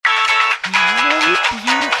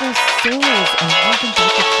Beautiful souls, and welcome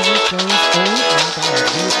back to Fear Goes. Oh my God,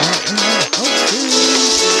 we are in the hosting.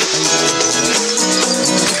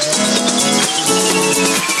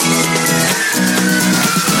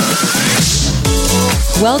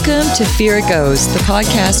 Welcome to Fear It Goes, the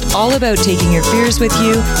podcast all about taking your fears with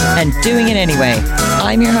you and doing it anyway.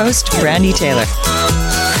 I'm your host, Brandy Taylor.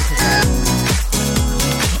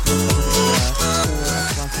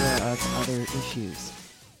 Other issues.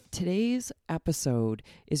 Today's episode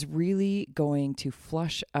is really going to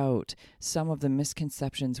flush out some of the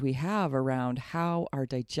misconceptions we have around how our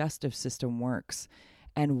digestive system works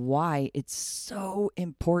and why it's so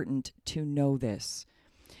important to know this.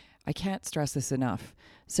 I can't stress this enough.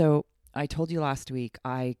 So I told you last week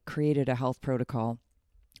I created a health protocol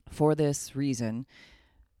for this reason,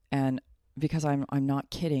 and because I'm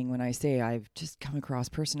not kidding when I say I've just come across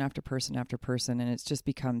person after person after person, and it's just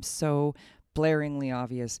become so blaringly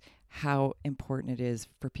obvious how important it is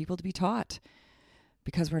for people to be taught,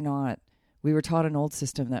 because we're not. We were taught an old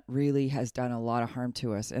system that really has done a lot of harm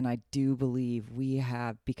to us, and I do believe we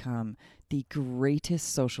have become the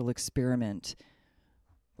greatest social experiment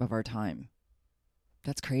of our time.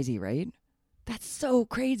 That's crazy, right? That's so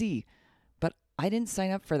crazy. But I didn't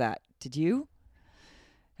sign up for that. Did you?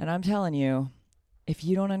 And I'm telling you, if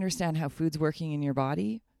you don't understand how food's working in your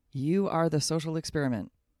body, you are the social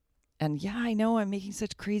experiment. And yeah, I know I'm making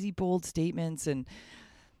such crazy bold statements, and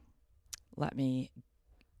let me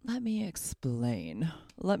explain.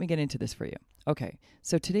 Let me get into this for you. Okay,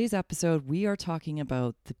 so today's episode, we are talking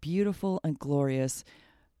about the beautiful and glorious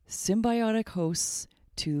symbiotic hosts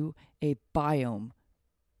to a biome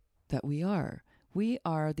that we are. We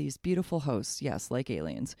are these beautiful hosts, yes, like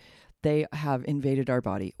aliens. They have invaded our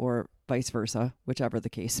body, or vice versa, whichever the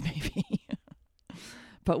case may be.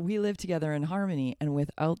 But we live together in harmony, and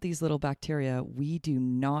without these little bacteria, we do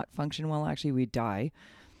not function well. Actually, we die.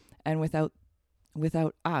 And without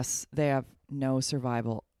us, they have no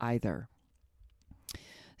survival either.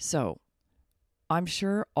 So, I'm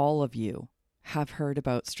sure all of you have heard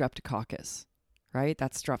about streptococcus, right?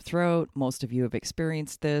 That's strep throat. Most of you have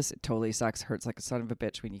experienced this. It totally sucks. Hurts like a son of a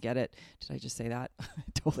bitch when you get it. Did I just say that?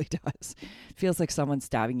 It totally does. Feels like someone's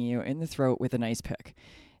stabbing you in the throat with an ice pick.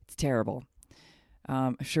 It's terrible.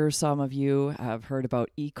 I'm sure some of you have heard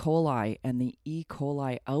about E. coli and the E.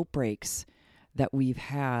 coli outbreaks that we've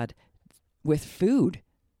had with food,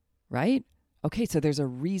 right? Okay, so there's a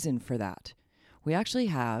reason for that. We actually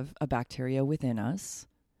have a bacteria within us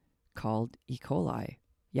called E. coli.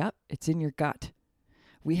 Yep, it's in your gut.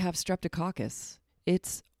 We have streptococcus.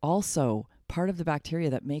 It's also part of the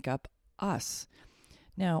bacteria that make up us.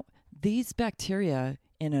 Now, these bacteria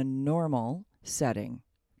in a normal setting,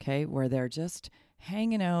 okay, where they're just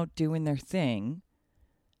hanging out, doing their thing,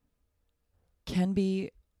 can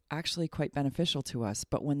be actually quite beneficial to us.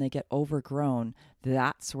 But when they get overgrown,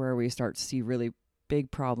 that's where we start to see really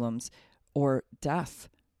big problems or death,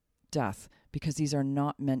 because these are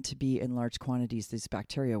not meant to be in large quantities, these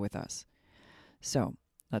bacteria with us. So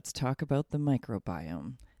let's talk about the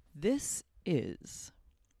microbiome. This is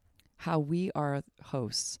how we are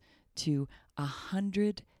hosts to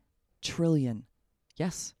 100 trillion,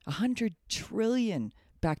 yes, 100 trillion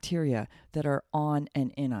bacteria that are on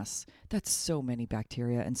and in us. That's so many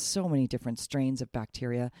bacteria and so many different strains of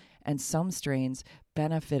bacteria. And some strains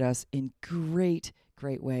benefit us in great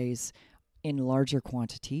ways in larger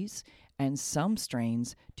quantities. And some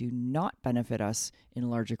strains do not benefit us in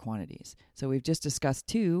larger quantities. So we've just discussed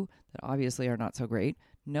two that obviously are not so great.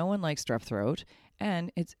 No one likes strep throat.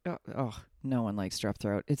 And it's, no one likes strep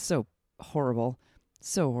throat. It's so horrible.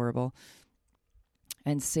 So horrible.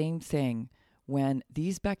 And same thing when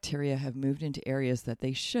these bacteria have moved into areas that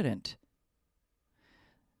they shouldn't.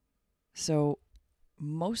 So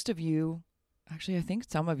most of you, actually I think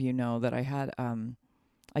some of you know that I had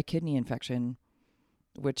a kidney infection,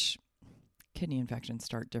 which kidney infections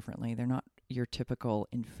start differently. They're not your typical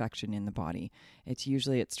infection in the body. It's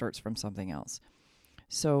usually it starts from something else.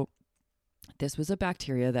 So this was a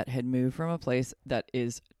bacteria that had moved from a place that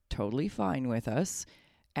is totally fine with us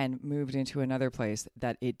and moved into another place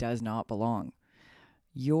that it does not belong.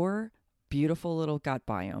 Your beautiful little gut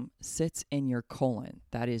biome sits in your colon.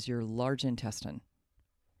 That is your large intestine.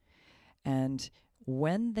 And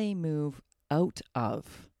when they move out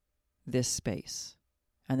of this space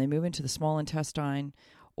and they move into the small intestine,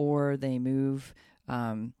 or they move,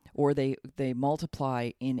 or they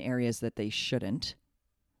multiply in areas that they shouldn't.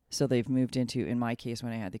 So they've moved into, in my case,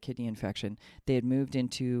 when I had the kidney infection, they had moved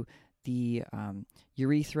into the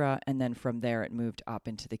urethra, and then from there it moved up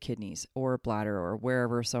into the kidneys or bladder or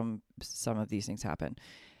wherever some of these things happen.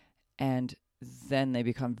 And then they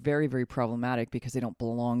become very, very problematic because they don't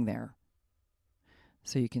belong there.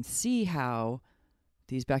 So you can see how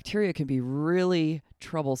these bacteria can be really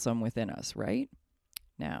troublesome within us, right?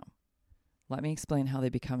 Now, let me explain how they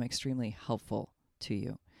become extremely helpful to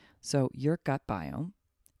you. So your gut biome,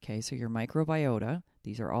 okay, so your microbiota,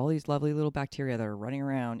 these are all these lovely little bacteria that are running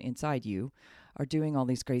around inside you, are doing all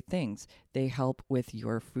these great things. They help with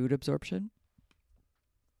your food absorption.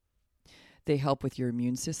 They help with your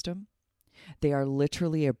immune system. They are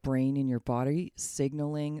literally a brain in your body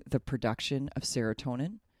signaling the production of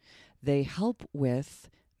serotonin. They help with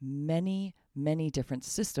many, many different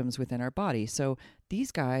systems within our body. So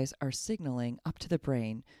these guys are signaling up to the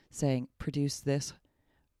brain saying, produce this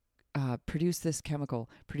chemical,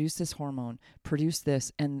 produce this hormone, produce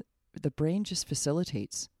this, and the brain just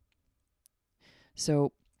facilitates.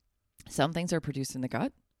 So some things are produced in the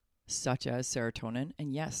gut, such as serotonin.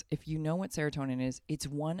 And yes, if you know what serotonin is, it's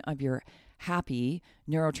one of your happy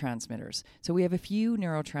neurotransmitters. So we have a few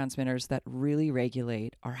neurotransmitters that really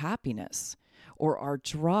regulate our happiness or our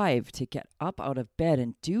drive to get up out of bed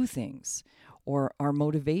and do things or our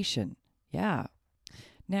motivation. Yeah.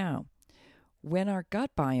 Now, when our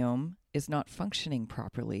gut biome is not functioning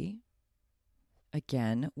properly,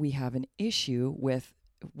 again, we can have an issue with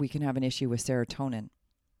serotonin.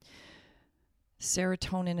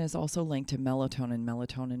 Serotonin is also linked to melatonin.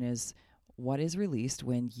 Melatonin is what is released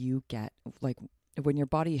when you get, when your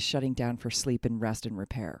body is shutting down for sleep and rest and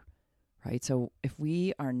repair, right? So if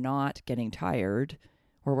we are not getting tired,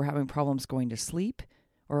 or we're having problems going to sleep,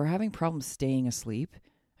 or we're having problems staying asleep,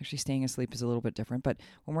 actually staying asleep is a little bit different, but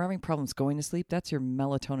when we're having problems going to sleep, that's your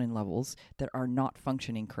melatonin levels that are not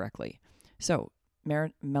functioning correctly. So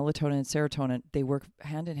melatonin and serotonin, they work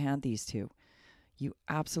hand in hand, these two. You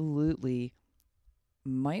absolutely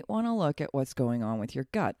might want to look at what's going on with your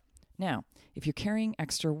gut. Now, if you're carrying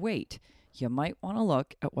extra weight, you might want to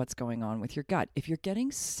look at what's going on with your gut. If you're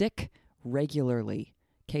getting sick regularly,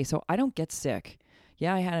 okay, so I don't get sick.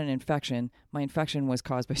 Yeah, I had an infection. My infection was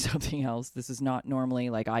caused by something else. This is not normally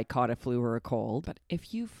like I caught a flu or a cold. But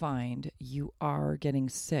if you find you are getting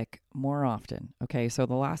sick more often, okay, so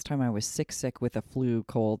the last time I was sick with a flu,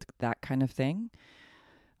 cold, that kind of thing,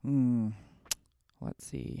 let's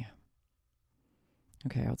see.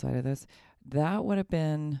 Okay, outside of this, that would have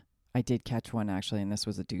been, I did catch one actually, and this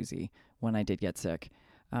was a doozy when I did get sick.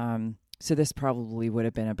 So this probably would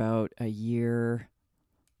have been about a year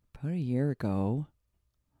ago.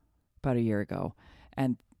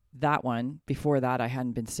 And that one, before that, I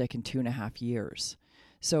hadn't been sick in 2.5 years.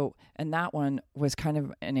 So, and that one was kind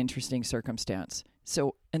of an interesting circumstance.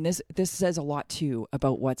 So, and this says a lot too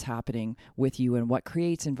about what's happening with you and what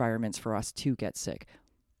creates environments for us to get sick.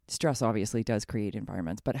 Stress obviously does create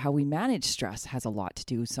environments, but how we manage stress has a lot to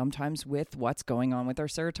do sometimes with what's going on with our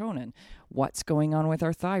serotonin, what's going on with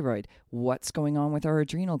our thyroid, what's going on with our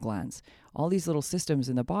adrenal glands. All these little systems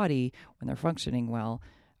in the body, when they're functioning well,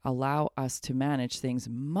 allow us to manage things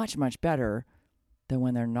much, much better than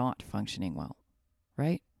when they're not functioning well,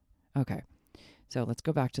 right? Okay, so let's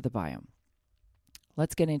go back to the biome.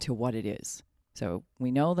 Let's get into what it is. So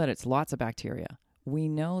we know that it's lots of bacteria. We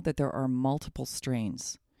know that there are multiple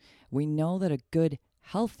strains. We know that a good,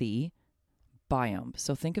 healthy biome,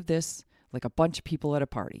 so think of this like a bunch of people at a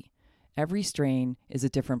party. Every strain is a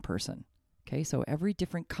different person. Okay, so every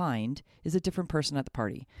different kind is a different person at the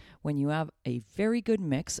party. When you have a very good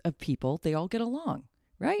mix of people, they all get along,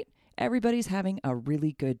 right? Everybody's having a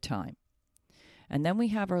really good time. And then we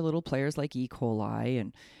have our little players like E.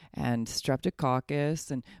 coli and Streptococcus,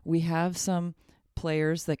 and we have some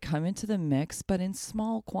players that come into the mix, but in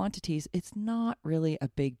small quantities, it's not really a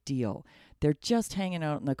big deal. They're just hanging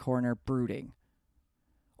out in the corner brooding.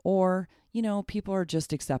 Or, people are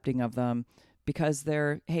just accepting of them because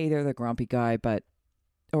they're the grumpy guy,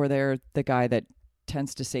 or they're the guy that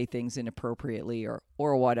tends to say things inappropriately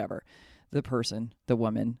or whatever. The person, the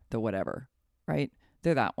woman, the whatever, right?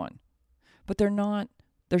 They're that one. But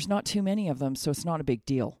there's not too many of them, so it's not a big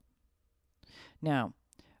deal. Now,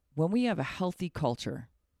 when we have a healthy culture,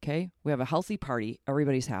 okay, we have a healthy party,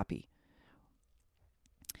 everybody's happy.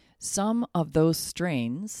 Some of those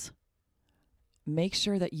strains make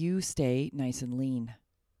sure that you stay nice and lean.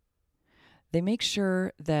 They make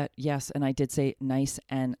sure that, yes, and I did say nice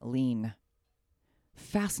and lean.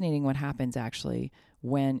 Fascinating what happens actually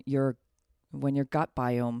when your gut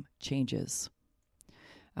biome changes.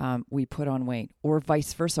 We put on weight, or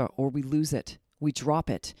vice versa, or we lose it, we drop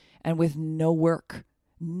it, and with no work,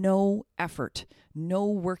 no effort, no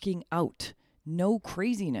working out, no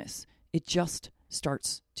craziness, it just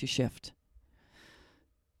starts to shift.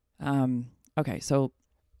 Okay, so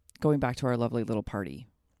going back to our lovely little party.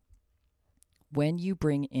 when you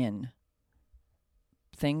bring in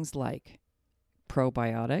things like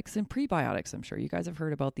probiotics and prebiotics, I'm sure you guys have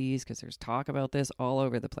heard about these because there's talk about this all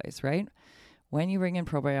over the place, right? When you bring in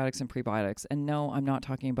probiotics and prebiotics, and no, I'm not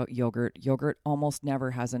talking about yogurt. Yogurt almost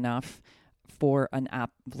never has enough for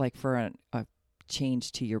a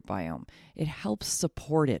change to your biome. It helps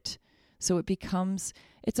support it. So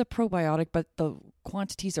it's a probiotic, but the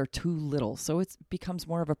quantities are too little. So it becomes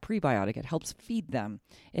more of a prebiotic. It helps feed them.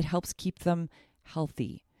 It helps keep them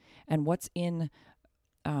healthy. And what's in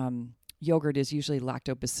yogurt is usually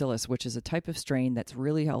lactobacillus, which is a type of strain that's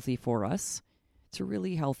really healthy for us. It's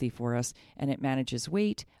really healthy for us, and it manages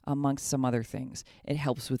weight amongst some other things. It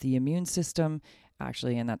helps with the immune system,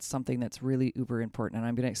 actually, and that's something that's really uber important, and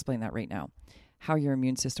I'm going to explain that right now, how your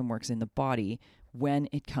immune system works in the body when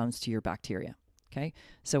it comes to your bacteria. Okay,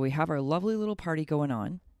 so we have our lovely little party going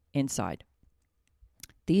on inside.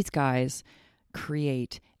 These guys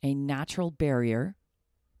create a natural barrier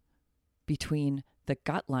between the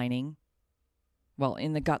gut lining,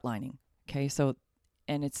 in the gut lining, okay,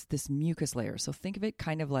 and it's this mucus layer. So think of it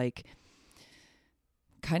kind of like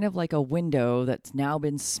a window that's now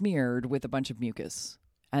been smeared with a bunch of mucus.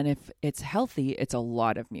 And if it's healthy, it's a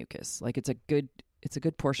lot of mucus. Like it's a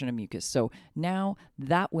good portion of mucus. So now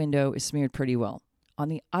that window is smeared pretty well. On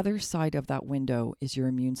the other side of that window is your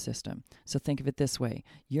immune system. So think of it this way.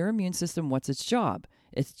 Your immune system, what's its job?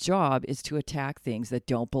 Its job is to attack things that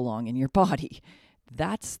don't belong in your body.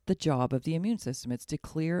 That's the job of the immune system. It's to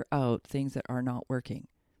clear out things that are not working.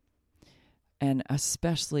 And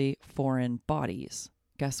especially foreign bodies.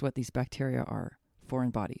 Guess what these bacteria are?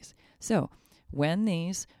 Foreign bodies. So when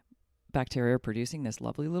these bacteria are producing this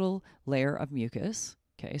lovely little layer of mucus,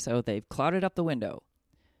 okay, so they've clouded up the window.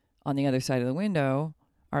 On the other side of the window,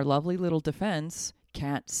 our lovely little defense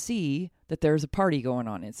can't see that there's a party going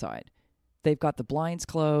on inside. They've got the blinds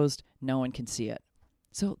closed. No one can see it.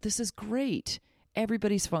 So this is great.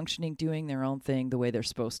 Everybody's functioning, doing their own thing the way they're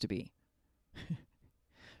supposed to be.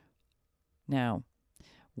 Now,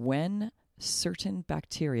 when certain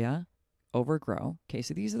bacteria overgrow, okay,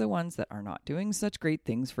 so these are the ones that are not doing such great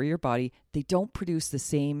things for your body. They don't produce the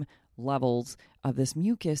same levels of this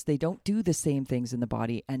mucus. They don't do the same things in the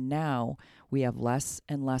body. And now we have less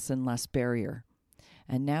and less and less barrier.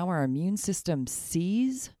 And now our immune system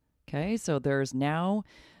sees, okay, so there's now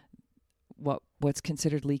what's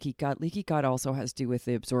considered leaky gut. Leaky gut also has to do with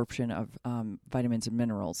the absorption of vitamins and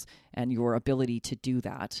minerals and your ability to do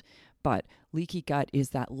that. But leaky gut is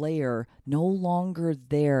that layer no longer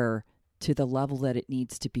there to the level that it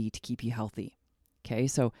needs to be to keep you healthy. Okay,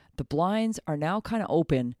 so the blinds are now kind of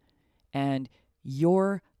open, and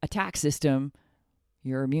your attack system,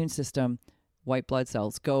 your immune system, white blood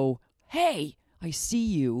cells go, hey, I see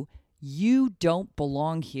you. You don't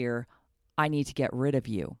belong here. I need to get rid of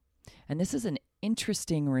you. And this is an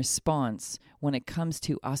interesting response when it comes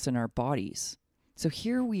to us and our bodies. So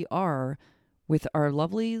here we are with our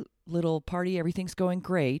lovely little party. Everything's going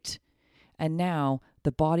great. And now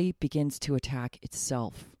the body begins to attack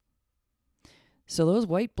itself. So those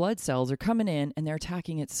white blood cells are coming in and they're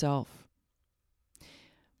attacking itself.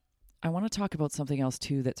 I want to talk about something else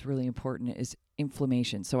too that's really important is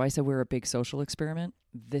inflammation. So I said we're a big social experiment.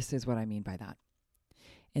 This is what I mean by that.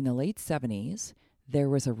 In the late 70s, there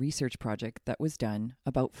was a research project that was done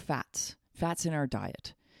about fats in our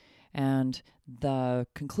diet. And the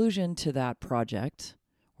conclusion to that project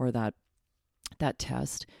or that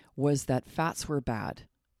test was that fats were bad.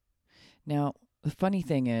 Now, the funny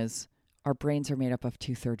thing is our brains are made up of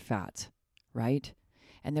 2/3 fats, right?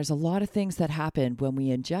 And there's a lot of things that happen when we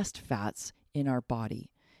ingest fats in our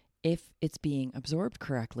body. If it's being absorbed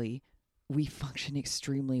correctly, we function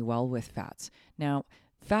extremely well with fats. Now,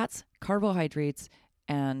 fats, carbohydrates,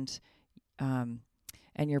 and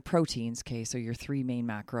your proteins, okay, so your 3 main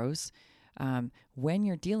macros, when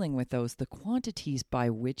you're dealing with those, the quantities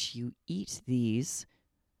by which you eat these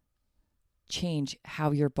change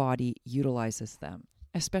how your body utilizes them,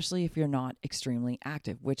 especially if you're not extremely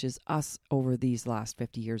active, which is us over these last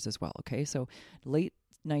 50 years as well, okay? So late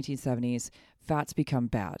 1970s, fats become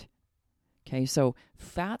bad, okay? So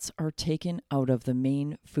fats are taken out of the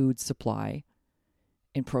main food supply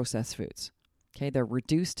in processed foods, okay? They're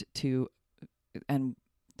reduced to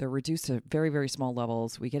very, very small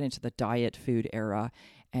levels. We get into the diet food era,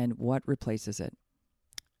 and what replaces it?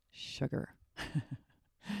 Sugar.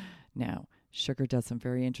 Now, sugar does some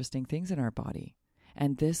very interesting things in our body.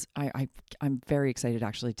 And this, I'm very excited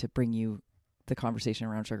actually to bring you the conversation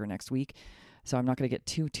around sugar next week. So I'm not going to get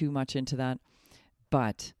too much into that.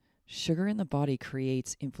 But sugar in the body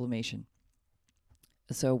creates inflammation.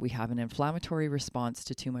 So we have an inflammatory response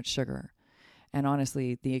to too much sugar. And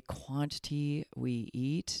honestly, the quantity we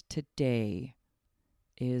eat today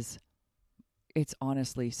it's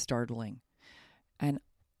honestly startling. And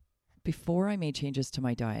before I made changes to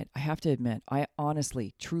my diet, I have to admit, I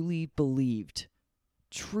honestly, truly believed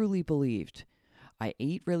I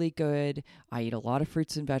ate really good. I eat a lot of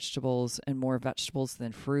fruits and vegetables, and more vegetables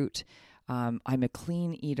than fruit. I'm a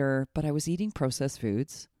clean eater, but I was eating processed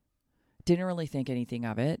foods. Didn't really think anything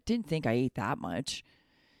of it. Didn't think I ate that much,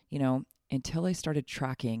 until I started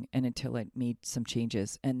tracking and until I made some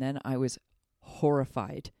changes. And then I was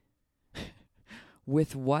horrified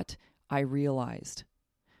with what I realized.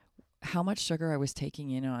 How much sugar I was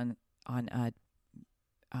taking in on a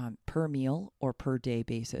per meal or per day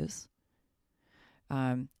basis,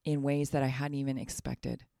 in ways that I hadn't even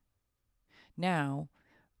expected. Now,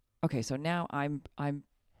 so now I'm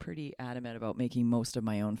pretty adamant about making most of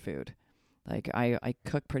my own food. Like I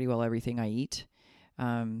cook pretty well everything I eat.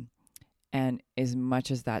 And as much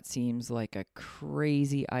as that seems like a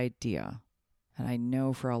crazy idea, and I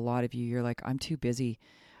know for a lot of you, you're like, I'm too busy.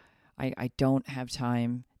 I don't have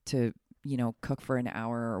time to, cook for an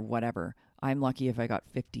hour or whatever. I'm lucky if I got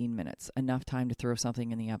 15 minutes, enough time to throw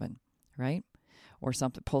something in the oven, right? Or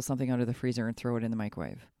pull something out of the freezer and throw it in the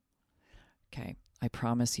microwave. Okay, I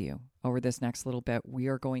promise you, over this next little bit,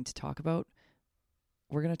 we're going to talk about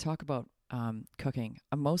cooking.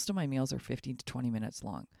 Most of my meals are 15 to 20 minutes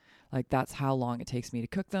long. Like, that's how long it takes me to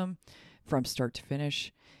cook them from start to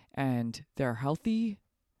finish. And they're healthy.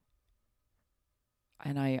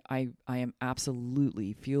 And I am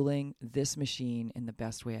absolutely fueling this machine in the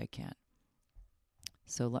best way I can.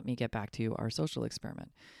 So let me get back to our social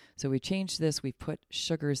experiment. So we changed this. We put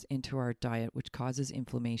sugars into our diet, which causes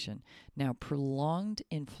inflammation. Now, prolonged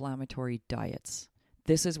inflammatory diets.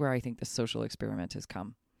 This is where I think the social experiment has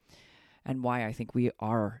come, and why I think we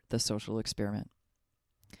are the social experiment.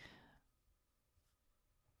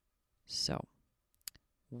 So,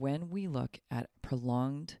 when we look at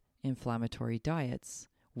prolonged inflammatory diets,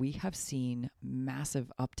 we have seen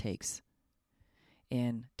massive uptakes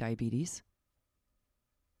in diabetes.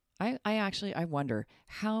 I wonder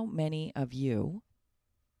how many of you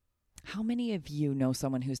know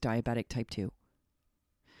someone who's diabetic type 2?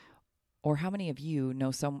 Or how many of you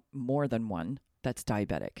know some more than one that's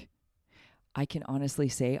diabetic? I can honestly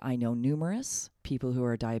say I know numerous people who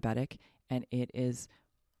are diabetic, and it is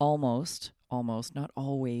almost, not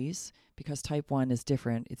always, because type 1 is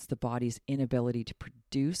different. It's the body's inability to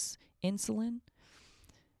produce insulin,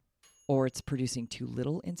 or it's producing too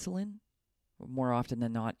little insulin. More often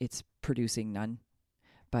than not, it's producing none.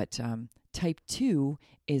 But type 2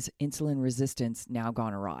 is insulin resistance now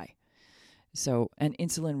gone awry. So, and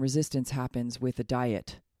insulin resistance happens with a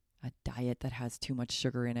diet that has too much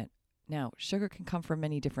sugar in it. Now, sugar can come from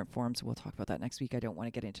many different forms. We'll talk about that next week. I don't want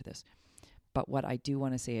to get into this. But what I do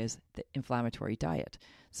want to say is the inflammatory diet.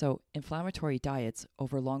 So inflammatory diets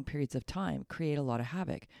over long periods of time create a lot of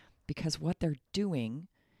havoc, because what they're doing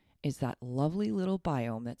is that lovely little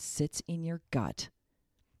biome that sits in your gut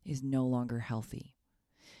is no longer healthy.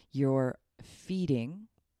 You're feeding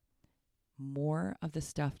more of the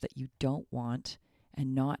stuff that you don't want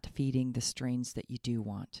and not feeding the strains that you do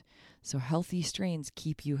want. So healthy strains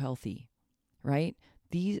keep you healthy, right?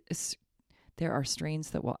 There are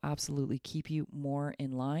strains that will absolutely keep you more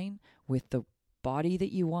in line with the body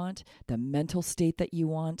that you want, the mental state that you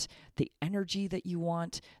want, the energy that you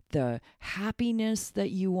want, the happiness that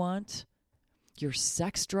you want, your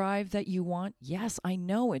sex drive that you want. Yes, I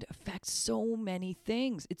know it affects so many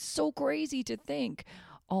things. It's so crazy to think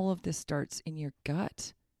all of this starts in your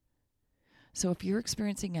gut. So if you're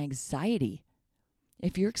experiencing anxiety,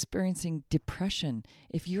 if you're experiencing depression,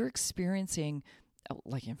 if you're experiencing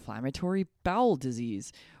like inflammatory bowel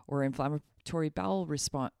disease or inflammatory bowel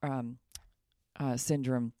response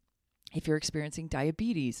syndrome, if you're experiencing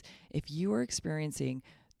diabetes, if you are experiencing,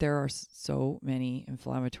 there are so many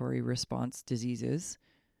inflammatory response diseases.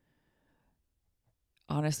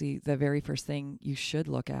 Honestly, the very first thing you should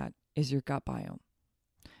look at is your gut biome.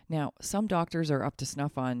 Now, some doctors are up to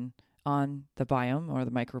snuff on the biome or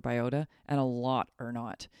the microbiota, and a lot are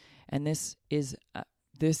not. And this is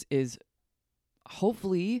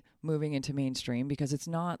hopefully moving into mainstream, because it's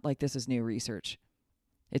not like this is new research.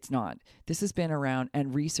 It's not. This has been around,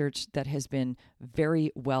 and research that has been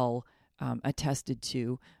very well attested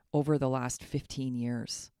to over the last 15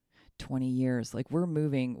 years, 20 years. Like, we're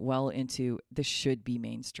moving well into this should be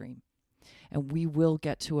mainstream. And we will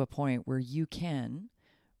get to a point where you can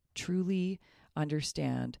truly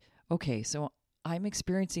understand, okay, so I'm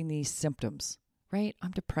experiencing these symptoms, right?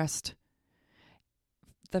 I'm depressed.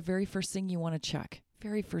 The very first thing you want to check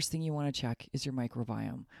is your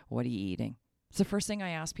microbiome. What are you eating? It's the first thing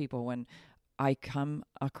I ask people when I come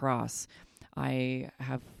across. I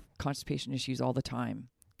have constipation issues all the time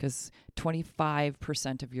because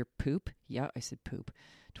 25% of your poop, yeah, I said poop,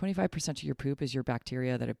 25% of your poop is your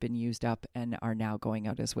bacteria that have been used up and are now going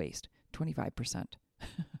out as waste. 25%.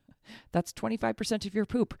 That's 25% of your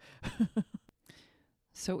poop.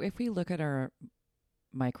 So if we look at our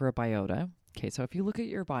microbiota, okay, so if you look at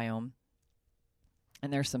your biome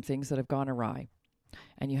and there's some things that have gone awry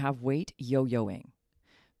and you have weight yo-yoing,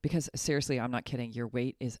 because seriously, I'm not kidding, your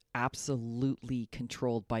weight is absolutely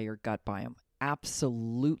controlled by your gut biome.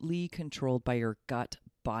 Absolutely controlled by your gut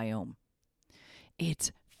biome.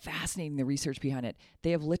 It's fascinating, the research behind it.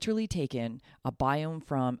 They have literally taken a biome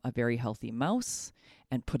from a very healthy mouse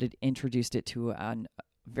and introduced it to a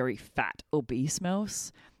very fat, obese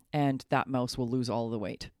mouse, and that mouse will lose all the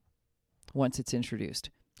weight once it's introduced.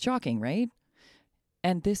 Shocking, right?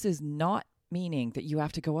 And this is not meaning that you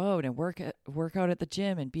have to go out and work out at the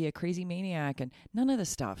gym and be a crazy maniac and none of the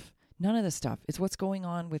stuff. None of the stuff. It's what's going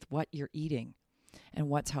on with what you're eating and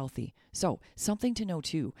what's healthy. So something to know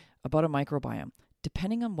too about a microbiome.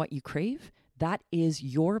 Depending on what you crave, that is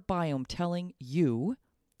your biome telling you,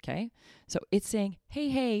 okay? So it's saying,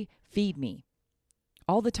 hey, feed me.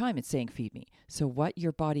 All the time it's saying feed me. So what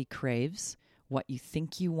your body craves, what you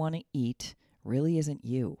think you want to eat, really isn't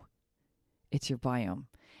you. It's your biome.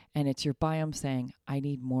 And it's your biome saying, I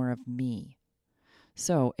need more of me.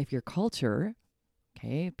 So if your culture,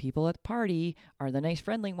 okay, people at the party are the nice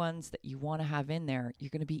friendly ones that you want to have in there, you're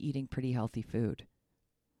going to be eating pretty healthy food.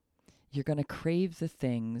 You're going to crave the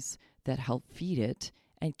things that help feed it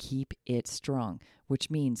and keep it strong, which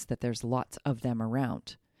means that there's lots of them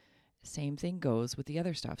around. Same thing goes with the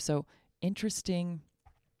other stuff. So interesting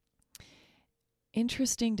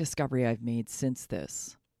discovery I've made since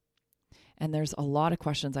this. And there's a lot of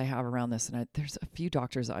questions I have around this. And there's a few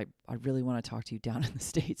doctors I really want to talk to down in the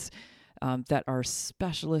States that are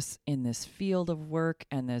specialists in this field of work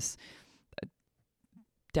and this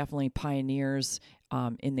definitely pioneers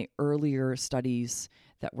in the earlier studies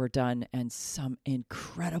that were done and some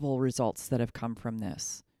incredible results that have come from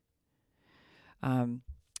this.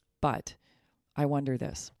 But I wonder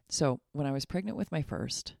this. So when I was pregnant with my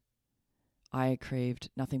first, I craved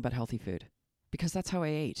nothing but healthy food because that's how I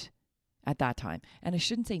ate at that time. And I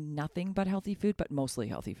shouldn't say nothing but healthy food, but mostly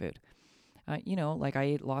healthy food. Like I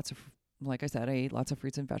ate lots of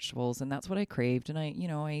fruits and vegetables, and that's what I craved. And I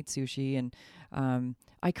ate sushi, and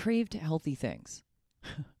I craved healthy things.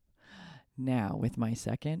 Now with my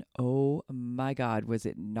second, oh my God, was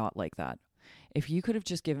it not like that? If you could have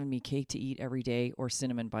just given me cake to eat every day, or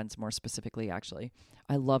cinnamon buns more specifically, actually.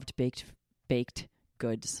 I loved baked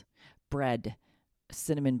goods, bread,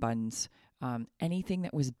 cinnamon buns, anything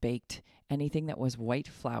that was baked, anything that was white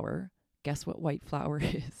flour. Guess what white flour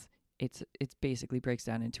is? It's basically breaks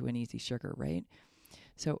down into an easy sugar, right?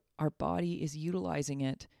 So our body is utilizing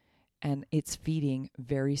it, and it's feeding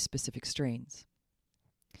very specific strains.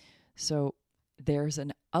 So there's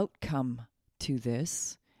an outcome to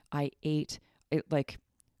this. I ate it, like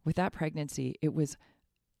with that pregnancy, it was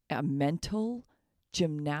a mental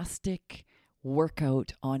gymnastic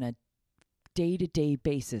workout on a day-to-day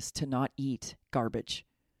basis to not eat garbage.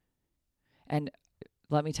 And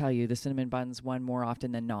let me tell you, the cinnamon buns won more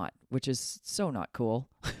often than not, which is so not cool.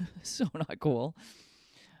 So not cool.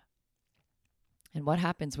 And what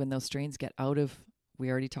happens when those strains get out of, we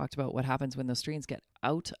already talked about what happens when those strains get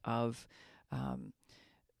out of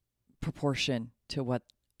proportion to what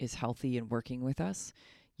is healthy and working with us.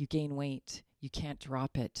 You gain weight. You can't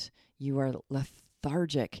drop it. You are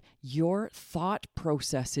lethargic. Your thought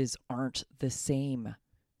processes aren't the same.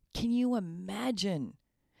 Can you imagine?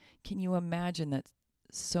 Can you imagine that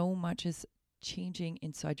so much is changing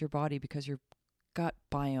inside your body because your gut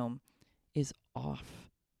biome is off?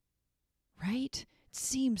 Right? It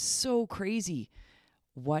seems so crazy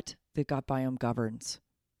what the gut biome governs.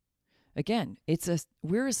 Again,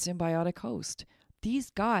 we're a symbiotic host.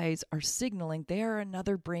 These guys are signaling they are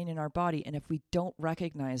another brain in our body. And if we don't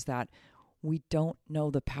recognize that, we don't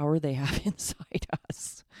know the power they have inside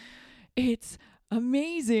us. It's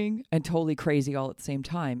amazing and totally crazy all at the same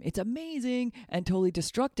time. It's amazing and totally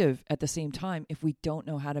destructive at the same time if we don't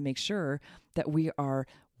know how to make sure that we are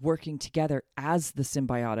working together as the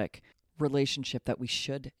symbiotic relationship that we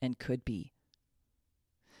should and could be.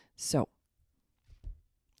 So,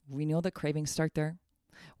 we know that cravings start there.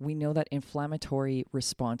 We know that inflammatory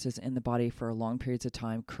responses in the body for long periods of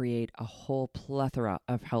time create a whole plethora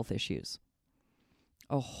of health issues.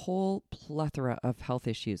 A whole plethora of health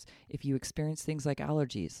issues. If you experience things like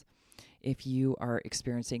allergies, if you are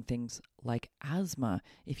experiencing things like asthma,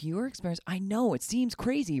 if you are experiencing, I know it seems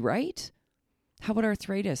crazy, right? How about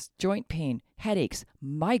arthritis, joint pain, headaches,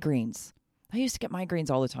 migraines? I used to get migraines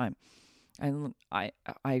all the time. And I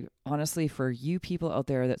honestly, for you people out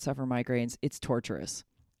there that suffer migraines, it's torturous.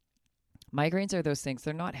 Migraines are those things.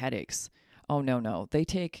 They're not headaches. Oh, no. They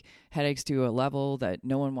take headaches to a level that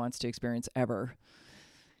no one wants to experience ever.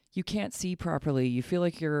 You can't see properly. You feel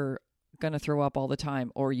like you're going to throw up all the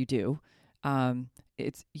time, or you do.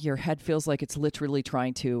 It's your head feels like it's literally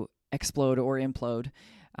trying to explode or implode.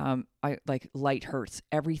 Light hurts.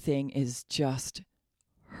 Everything is just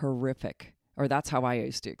horrific. Or that's how I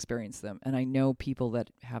used to experience them. And I know people that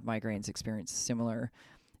have migraines experience similar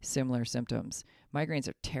symptoms. Migraines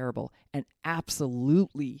are terrible and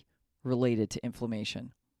absolutely related to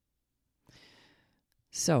inflammation.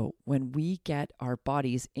 So when we get our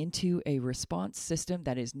bodies into a response system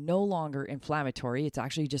that is no longer inflammatory, it's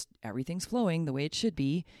actually just everything's flowing the way it should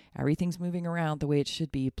be, everything's moving around the way it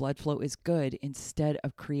should be, blood flow is good, instead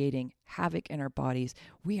of creating havoc in our bodies,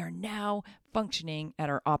 we are now functioning at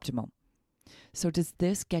our optimum. So does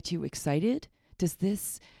this get you excited? Does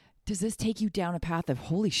this take you down a path of,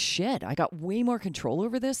 holy shit, I got way more control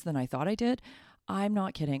over this than I thought I did? I'm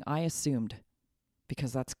not kidding. I assumed,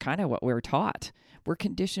 because that's kind of what we're taught. We're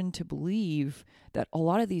conditioned to believe that a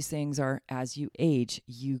lot of these things are, as you age,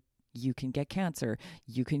 you can get cancer,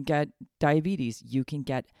 you can get diabetes, you can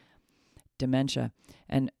get dementia.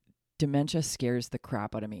 And dementia scares the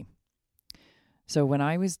crap out of me. So when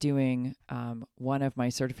I was doing one of my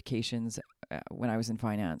certifications when I was in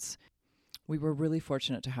finance, we were really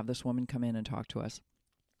fortunate to have this woman come in and talk to us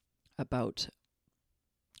about,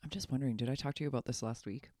 I'm just wondering, did I talk to you about this last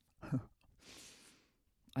week?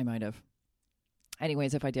 I might have.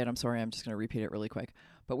 Anyways, if I did, I'm sorry. I'm just going to repeat it really quick.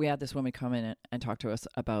 But we had this woman come in and talk to us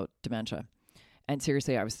about dementia. And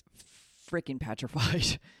seriously, I was freaking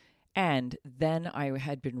petrified. And then I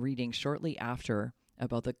had been reading shortly after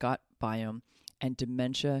about the gut biome and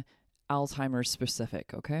dementia, Alzheimer's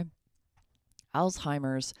specific, okay?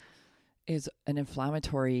 Alzheimer's is an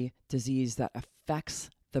inflammatory disease that affects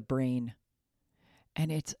the brain,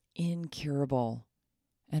 and it's incurable.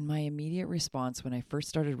 And my immediate response when I first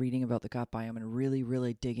started reading about the gut biome and really,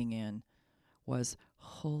 really digging in was,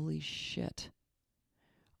 holy shit,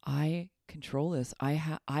 I control this. I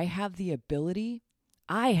have the ability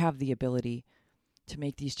to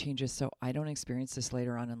make these changes so I don't experience this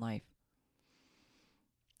later on in life.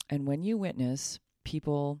 And when you witness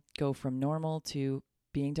people go from normal to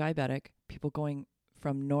being diabetic, people going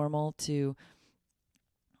from normal to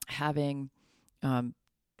having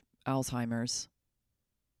Alzheimer's,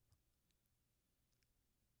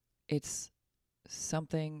 it's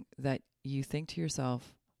something that you think to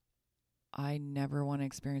yourself, I never want to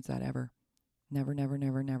experience that ever. Never, never,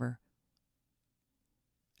 never, never.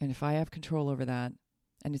 And if I have control over that,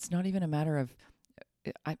 and it's not even a matter of,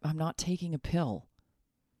 I'm not taking a pill.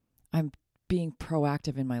 I'm being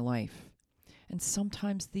proactive in my life. And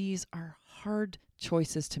sometimes these are hard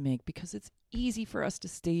choices to make because it's easy for us to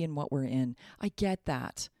stay in what we're in. I get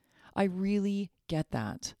that. I really get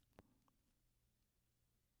that.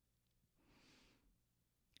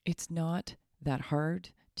 It's not that hard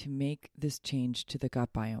to make this change to the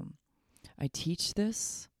gut biome. I teach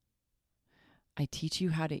this. I teach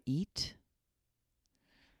you how to eat,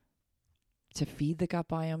 to feed the gut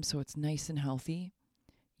biome so it's nice and healthy.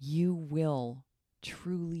 You will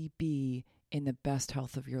truly be in the best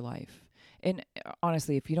health of your life. And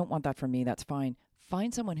honestly, if you don't want that from me, that's fine.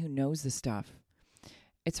 Find someone who knows this stuff.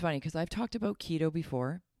 It's funny because I've talked about keto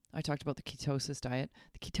before. I talked about the ketosis diet.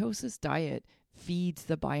 The ketosis diet feeds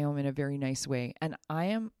the biome in a very nice way. And I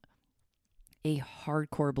am a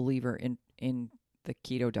hardcore believer in the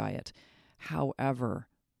keto diet. However,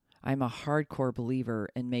 I'm a hardcore believer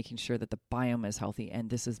in making sure that the biome is healthy, and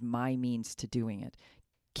this is my means to doing it.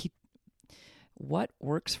 What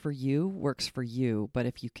works for you, but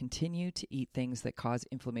if you continue to eat things that cause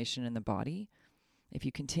inflammation in the body, if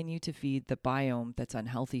you continue to feed the biome that's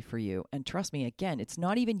unhealthy for you, and trust me, again, it's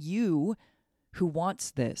not even you who wants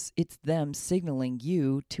this, it's them signaling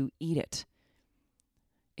you to eat it.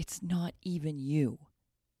 It's not even you.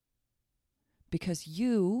 Because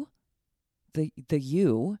you, the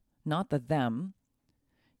you, not the them,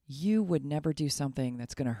 you would never do something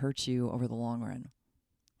that's going to hurt you over the long run.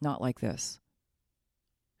 Not like this.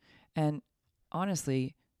 And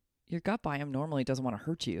honestly, your gut biome normally doesn't want to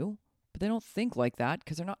hurt you, but they don't think like that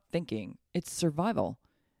because they're not thinking. It's survival.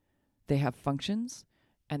 They have functions,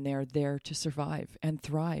 and they're there to survive and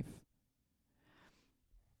thrive.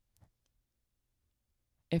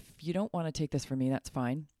 If you don't want to take this from me, that's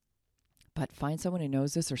fine. But find someone who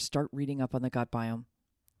knows this or start reading up on the gut biome.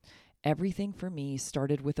 Everything for me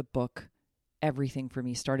started with a book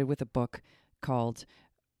called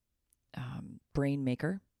Brain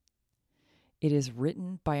Maker. It is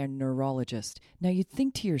written by a neurologist. Now you'd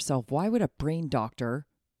think to yourself, why would a brain doctor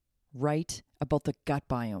write about the gut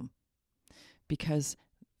biome? Because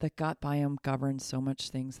the gut biome governs so much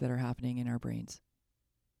things that are happening in our brains.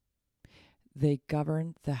 They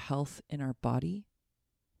govern the health in our body.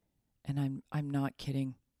 And I'm not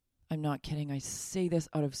kidding. I'm not kidding. I say this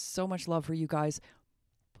out of so much love for you guys.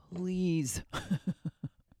 Please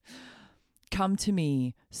come to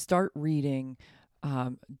me, start reading,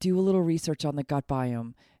 do a little research on the gut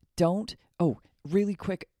biome. Really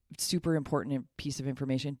quick, super important piece of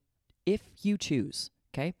information. If you choose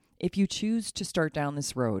to start down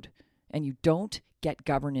this road and you don't get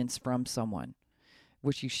governance from someone,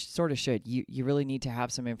 which you sort of should, you really need to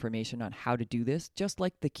have some information on how to do this. Just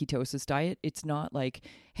like the ketosis diet, it's not like,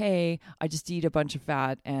 hey, I just eat a bunch of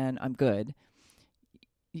fat and I'm good.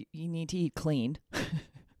 You need to eat clean.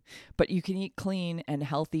 But you can eat clean and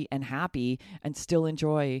healthy and happy and still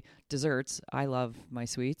enjoy desserts. I love my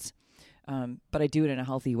sweets, but I do it in a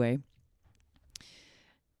healthy way.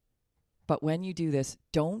 But when you do this,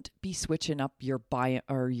 don't be switching up your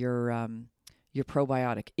probiotic.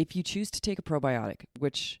 If you choose to take a probiotic,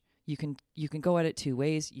 which you can go at it two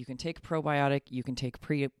ways. You can take a probiotic, you can take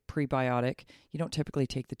prebiotic. You don't typically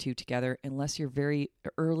take the two together unless you're very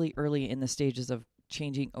early in the stages of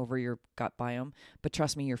changing over your gut biome. But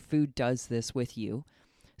trust me, your food does this with you.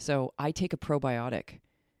 So I take a probiotic.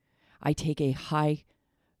 I take a high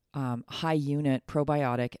unit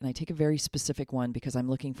probiotic, and I take a very specific one because I'm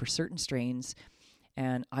looking for certain strains,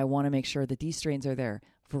 and I want to make sure that these strains are there.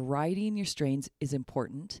 Variety in your strains is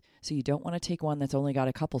important, so you don't want to take one that's only got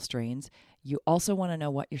a couple strains. You also want to know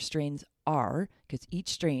what your strains are, because each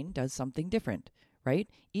strain does something different, right?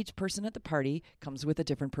 Each person at the party comes with a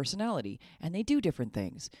different personality, and they do different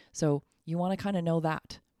things. So you want to kind of know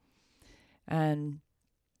that. And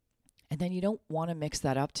then you don't want to mix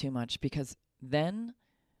that up too much, because then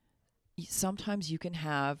sometimes you can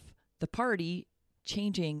have the party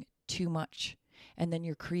changing too much, and then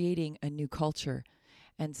you're creating a new culture.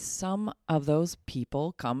 And some of those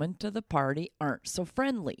people coming to the party aren't so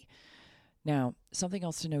friendly. Now, something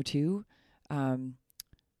else to know too,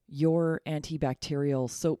 your antibacterial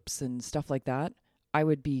soaps and stuff like that, I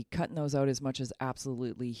would be cutting those out as much as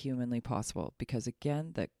absolutely humanly possible, because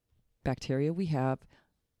again, the bacteria we have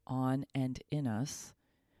on and in us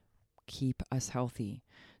keep us healthy.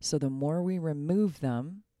 So the more we remove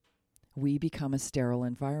them, we become a sterile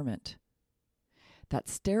environment. That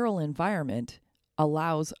sterile environment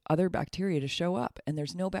allows other bacteria to show up, and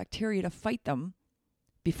there's no bacteria to fight them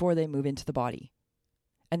before they move into the body.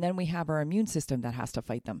 And then we have our immune system that has to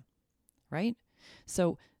fight them, right?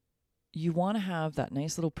 So you want to have that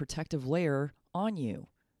nice little protective layer on you.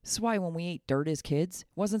 That's why when we ate dirt as kids, it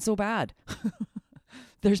wasn't so bad.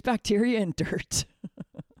 There's bacteria in dirt.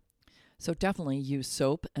 So definitely use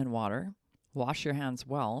soap and water. Wash your hands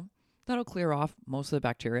well. That'll clear off most of the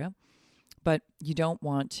bacteria. But you don't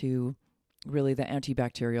want to, really, the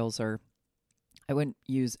antibacterials I wouldn't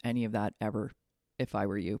use any of that ever if I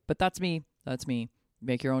were you. But that's me. That's me.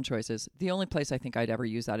 Make your own choices. The only place I think I'd ever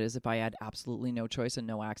use that is if I had absolutely no choice and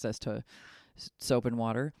no access to soap and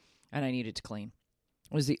water and I needed to clean.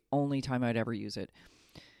 It was the only time I'd ever use it.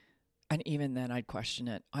 And even then, I'd question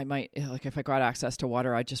it. I might, like, if I got access to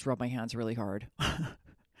water, I'd just rub my hands really hard.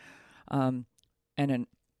 And an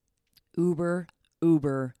uber.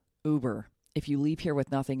 If you leave here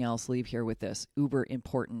with nothing else, leave here with this uber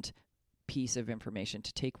important piece of information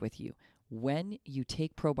to take with you. When you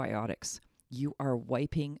take probiotics, you are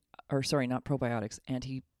not probiotics,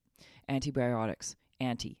 antibiotics,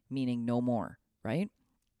 meaning no more, right?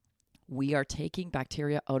 We are taking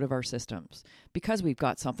bacteria out of our systems because we've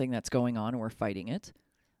got something that's going on and we're fighting it,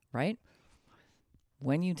 right?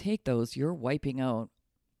 When you take those, you're wiping out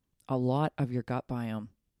a lot of your gut biome.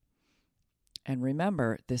 And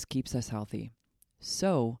remember, this keeps us healthy.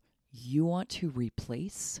 So you want to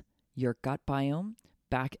replace your gut biome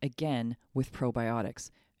back again with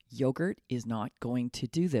probiotics. Yogurt is not going to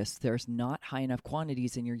do this. There's not high enough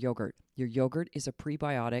quantities in your yogurt. Your yogurt is a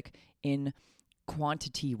prebiotic in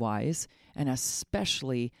quantity-wise, and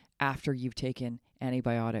especially after you've taken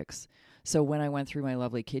antibiotics. So when I went through my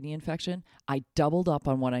lovely kidney infection, I doubled up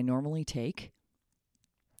on what I normally take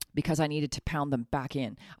because I needed to pound them back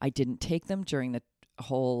in. I didn't take them during the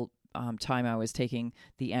whole time I was taking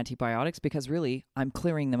the antibiotics because really, I'm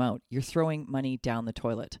clearing them out. You're throwing money down the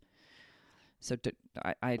toilet. So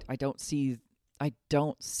I don't see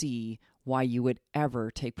why you would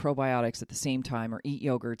ever take probiotics at the same time or eat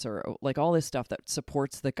yogurts or like all this stuff that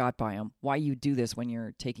supports the gut biome. Why you do this when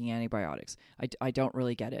you're taking antibiotics. I don't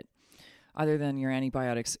really get it. other than your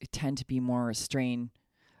antibiotics tend to be more certain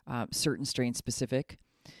strain specific.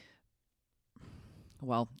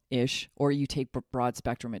 Well, ish, or you take broad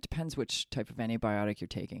spectrum. It depends which type of antibiotic you're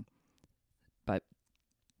taking. But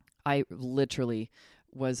I literally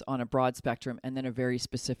was on a broad spectrum and then a very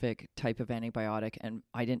specific type of antibiotic, and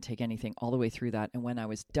I didn't take anything all the way through that. And when I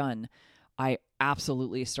was done, I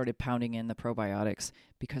absolutely started pounding in the probiotics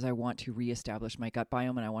because I want to reestablish my gut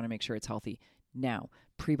biome and I want to make sure it's healthy. Now,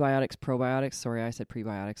 probiotics, sorry, I said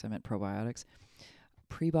prebiotics, I meant probiotics.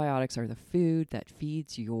 Prebiotics are the food that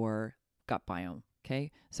feeds your gut biome,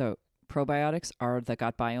 okay? So probiotics are the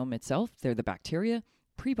gut biome itself. They're the bacteria.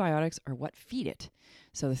 Prebiotics are what feed it.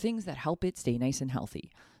 So the things that help it stay nice and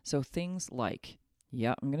healthy. So things like,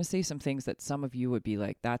 I'm going to say some things that some of you would be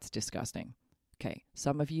like, that's disgusting. Okay,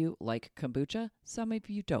 some of you like kombucha, some of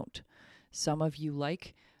you don't. Some of you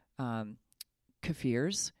like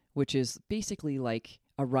kefirs, which is basically like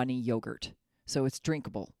a runny yogurt. So it's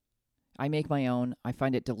drinkable. I make my own. I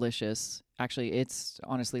find it delicious. Actually, it's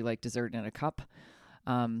honestly like dessert in a cup.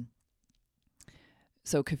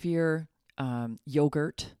 So kefir,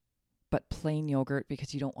 yogurt, but plain yogurt,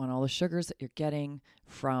 because you don't want all the sugars that you're getting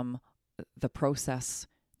from the process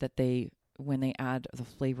that when they add the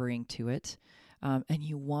flavoring to it. And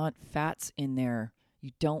you want fats in there. You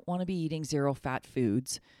don't want to be eating zero fat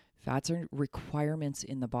foods. Fats are requirements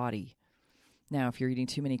in the body. Now, if you're eating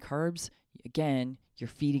too many carbs, again, you're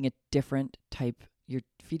feeding different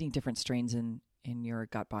strains in your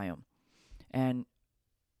gut biome. And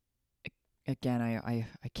again, I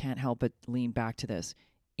can't help but lean back to this.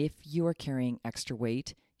 If you are carrying extra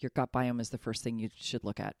weight, your gut biome is the first thing you should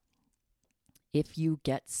look at. If you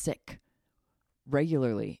get sick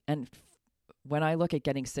regularly, and when I look at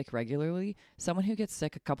getting sick regularly, someone who gets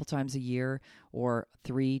sick a couple times a year or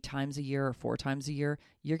 3 times a year or 4 times a year,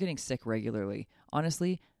 you're getting sick regularly.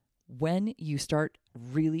 Honestly, when you start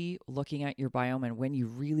really looking at your biome and when you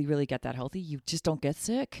really, really get that healthy, you just don't get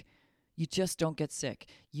sick. You just don't get sick.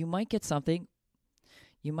 You might get something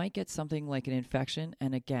like an infection.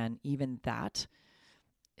 And again, even that,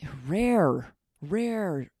 rare.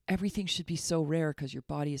 Everything should be so rare because your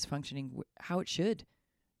body is functioning how it should.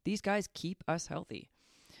 These guys keep us healthy.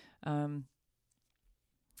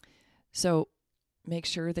 So make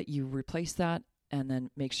sure that you replace that and then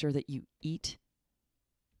make sure that you eat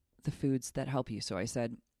the foods that help you. So I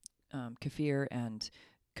said kefir and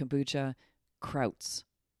kombucha, krauts.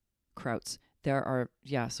 There are,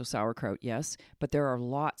 so sauerkraut, yes, but there are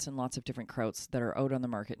lots and lots of different krauts that are out on the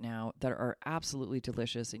market now that are absolutely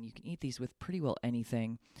delicious, and you can eat these with pretty well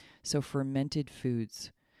anything. So fermented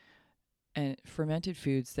foods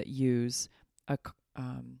that use a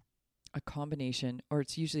combination, or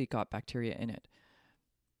it's usually got bacteria in it.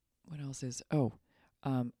 What else is?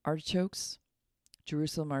 Artichokes.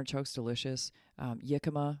 Jerusalem artichokes, delicious.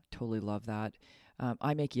 Jicama, totally love that.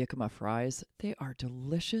 I make jicama fries. They are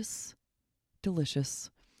delicious,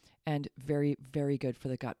 and very, very good for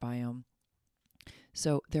the gut biome.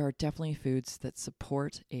 So there are definitely foods that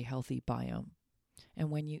support a healthy biome.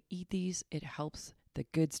 And when you eat these, it helps the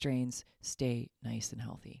good strains stay nice and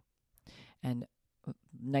healthy and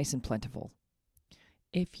nice and plentiful.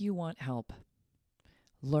 If you want help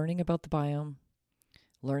learning about the biome,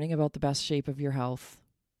 learning about the best shape of your health,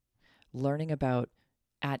 learning about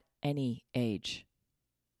at any age,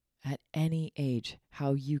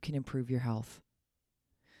 how you can improve your health,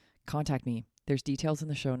 contact me. There's details in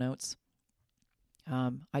the show notes.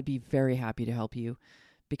 I'd be very happy to help you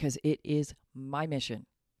because it is my mission.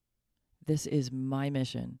 This is my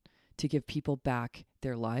mission to give people back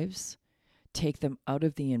their lives, take them out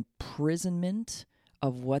of the imprisonment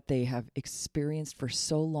of what they have experienced for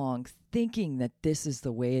so long, thinking that this is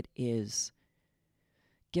the way it is.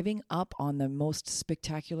 Giving up on the most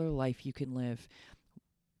spectacular life you can live.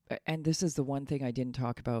 And this is the one thing I didn't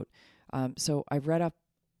talk about. So I've read up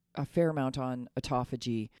a fair amount on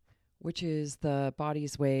autophagy, which is the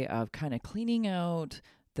body's way of kind of cleaning out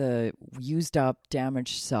the used up,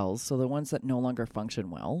 damaged cells, so the ones that no longer function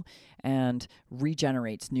well, and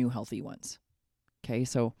regenerates new healthy ones. Okay,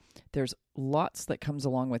 so there's lots that comes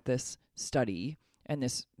along with this study and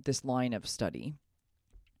this line of study,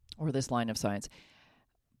 or this line of science.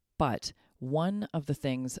 But one of the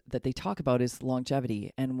things that they talk about is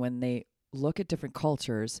longevity. And when they look at different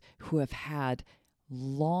cultures who have had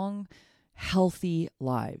long, healthy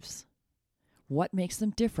lives, what makes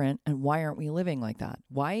them different, and why aren't we living like that?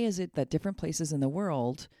 Why is it that different places in the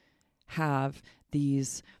world have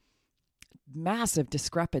these massive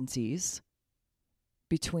discrepancies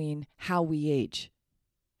between how we age?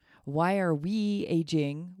 Why are we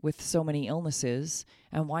aging with so many illnesses,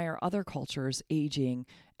 and why are other cultures aging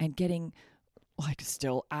and getting like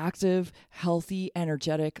still active, healthy,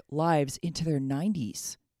 energetic lives into their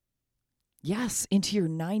 90s. Yes, into your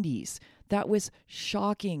 90s. That was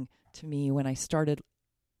shocking to me when I started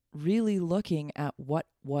really looking at what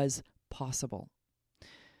was possible.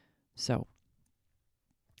 So,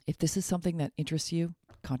 if this is something that interests you,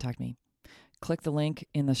 contact me. Click the link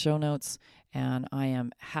in the show notes, and I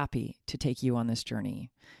am happy to take you on this journey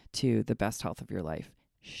to the best health of your life.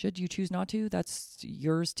 Should you choose not to, that's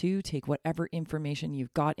yours too. Take whatever information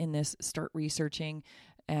you've got in this, start researching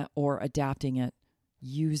or adapting it.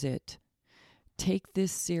 Use it. Take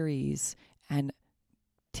this series and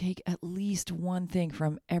take at least one thing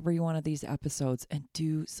from every one of these episodes and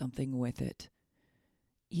do something with it.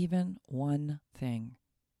 Even one thing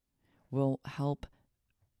will help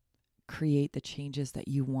create the changes that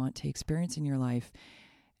you want to experience in your life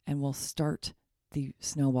and will start the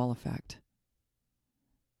snowball effect.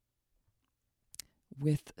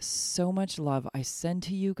 With so much love I send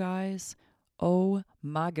to you guys. Oh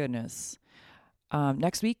my goodness.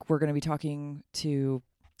 Next week, we're going to be talking to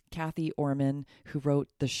Kathy Orman, who wrote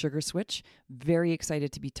The Sugar Switch. Very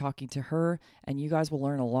excited to be talking to her, and you guys will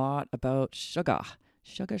learn a lot about sugar.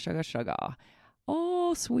 Sugar, sugar, sugar.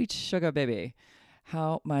 Oh, sweet sugar baby.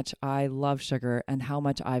 How much I love sugar and how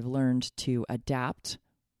much I've learned to adapt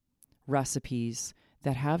recipes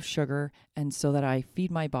that have sugar and so that I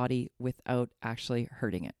feed my body without actually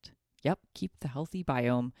hurting it. Yep, keep the healthy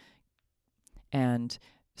biome and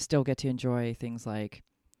still get to enjoy things like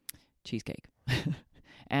cheesecake.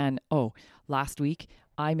 And last week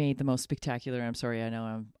I made the most spectacular, I'm sorry, I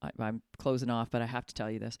know I'm closing off, but I have to tell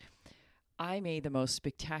you this. I made the most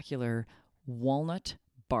spectacular walnut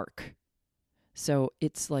bark. So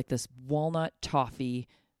it's like this walnut toffee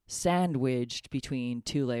sandwiched between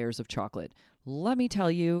 2 layers of chocolate. Let me tell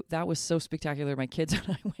you, that was so spectacular. My kids and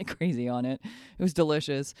I went crazy on it. It was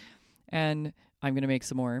delicious. And I'm going to make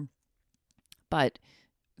some more. But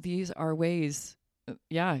these are ways,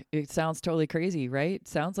 it sounds totally crazy, right?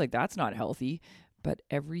 Sounds like that's not healthy. But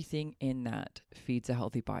everything in that feeds a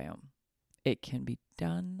healthy biome. It can be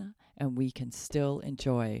done, and we can still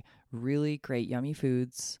enjoy really great, yummy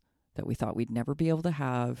foods that we thought we'd never be able to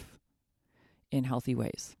have in healthy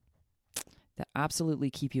ways that absolutely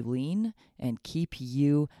keep you lean and keep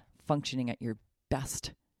you functioning at your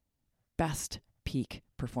best peak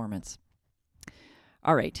performance.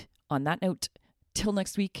 All right. On that note, till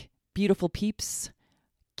next week, beautiful peeps,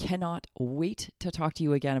 cannot wait to talk to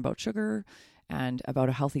you again about sugar and about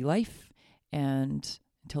a healthy life. And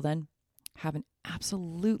until then, have an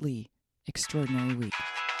absolutely extraordinary week.